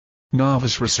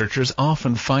Novice researchers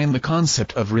often find the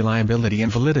concept of reliability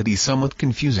and validity somewhat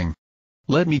confusing.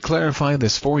 Let me clarify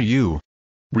this for you.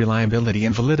 Reliability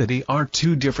and validity are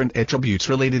two different attributes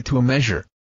related to a measure.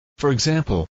 For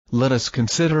example, let us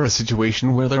consider a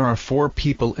situation where there are 4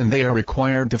 people and they are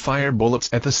required to fire bullets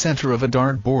at the center of a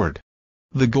dartboard.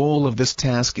 The goal of this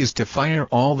task is to fire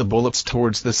all the bullets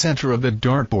towards the center of the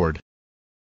dartboard.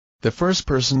 The first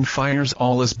person fires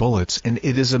all his bullets and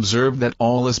it is observed that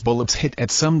all his bullets hit at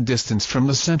some distance from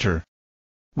the center.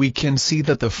 We can see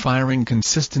that the firing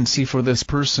consistency for this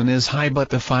person is high but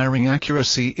the firing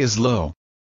accuracy is low.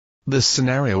 This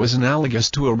scenario is analogous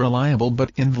to a reliable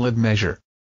but invalid measure.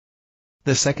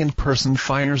 The second person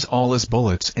fires all his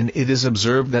bullets and it is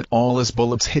observed that all his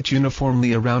bullets hit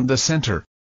uniformly around the center.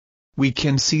 We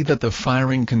can see that the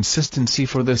firing consistency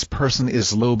for this person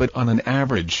is low but on an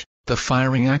average, the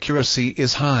firing accuracy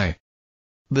is high.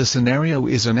 The scenario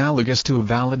is analogous to a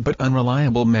valid but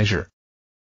unreliable measure.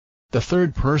 The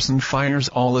third person fires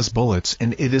all his bullets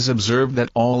and it is observed that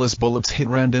all his bullets hit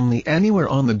randomly anywhere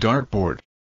on the dartboard.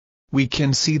 We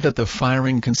can see that the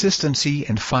firing consistency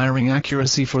and firing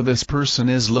accuracy for this person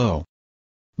is low.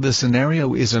 The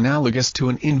scenario is analogous to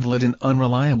an invalid and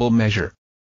unreliable measure.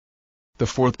 The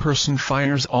fourth person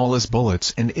fires all his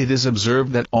bullets and it is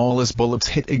observed that all his bullets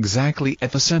hit exactly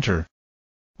at the center.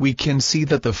 We can see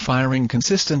that the firing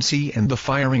consistency and the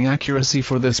firing accuracy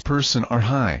for this person are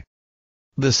high.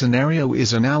 The scenario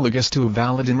is analogous to a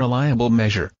valid and reliable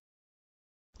measure.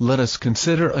 Let us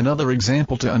consider another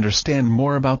example to understand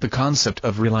more about the concept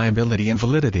of reliability and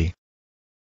validity.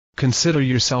 Consider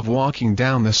yourself walking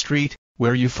down the street,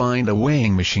 where you find a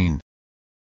weighing machine.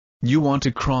 You want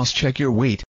to cross-check your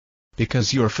weight,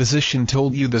 because your physician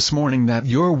told you this morning that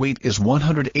your weight is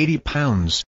 180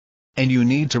 pounds, and you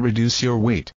need to reduce your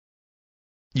weight.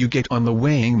 You get on the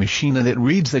weighing machine and it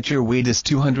reads that your weight is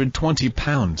 220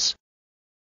 pounds.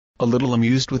 A little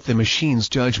amused with the machine's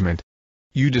judgment,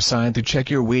 you decide to check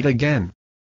your weight again.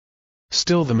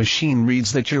 Still the machine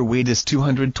reads that your weight is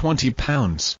 220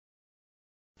 pounds.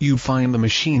 You find the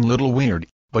machine a little weird,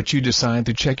 but you decide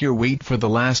to check your weight for the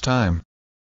last time.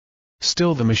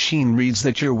 Still the machine reads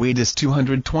that your weight is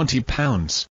 220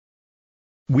 pounds.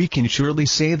 We can surely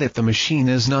say that the machine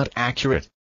is not accurate.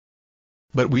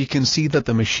 But we can see that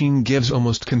the machine gives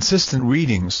almost consistent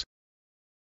readings,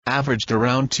 averaged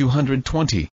around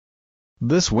 220.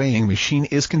 This weighing machine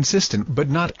is consistent but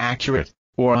not accurate,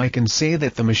 or I can say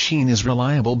that the machine is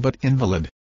reliable but invalid.